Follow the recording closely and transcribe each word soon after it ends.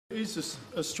is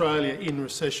Australia in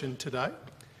recession today?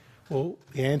 Well,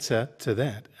 the answer to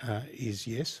that is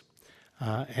yes,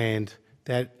 and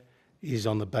that is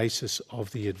on the basis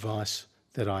of the advice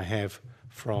that I have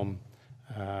from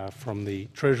the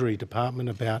Treasury Department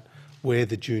about where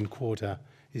the June quarter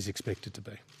is expected to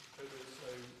be. So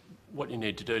what you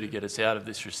need to do to get us out of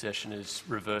this recession is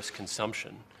reverse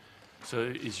consumption. So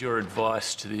is your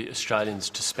advice to the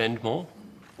Australians to spend more,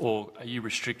 or are you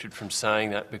restricted from saying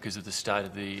that because of the state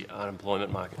of the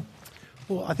unemployment market?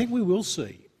 Well, I think we will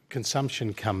see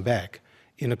consumption come back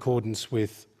in accordance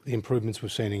with the improvements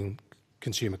we've seen in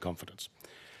consumer confidence.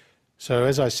 So,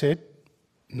 as I said,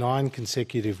 9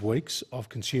 consecutive weeks of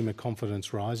consumer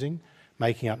confidence rising,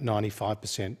 making up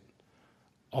 95%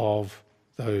 of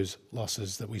those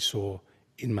losses that we saw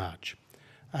in March.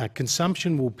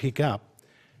 Consumption will pick up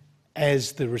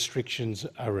as the restrictions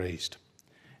are eased,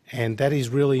 and that is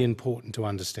really important to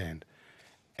understand.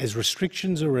 As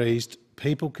restrictions are eased,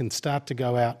 people can start to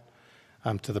go out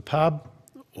to the pub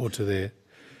or to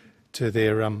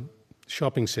their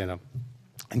shopping centre.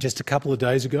 And just a couple of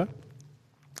days ago,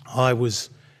 I was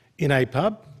in a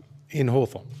pub in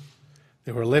Hawthorn.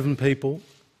 There were 11 people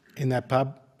in that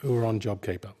pub who were on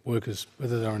JobKeeper, workers,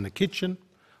 whether they were in the kitchen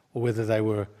or whether they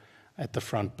were at the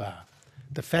front bar.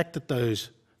 The fact that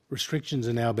those restrictions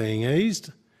are now being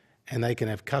eased and they can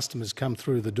have customers come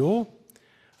through the door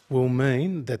will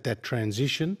mean that that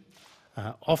transition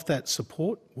off that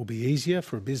support will be easier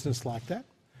for a business like that,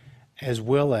 as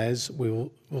well as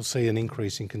we'll see an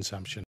increase in consumption.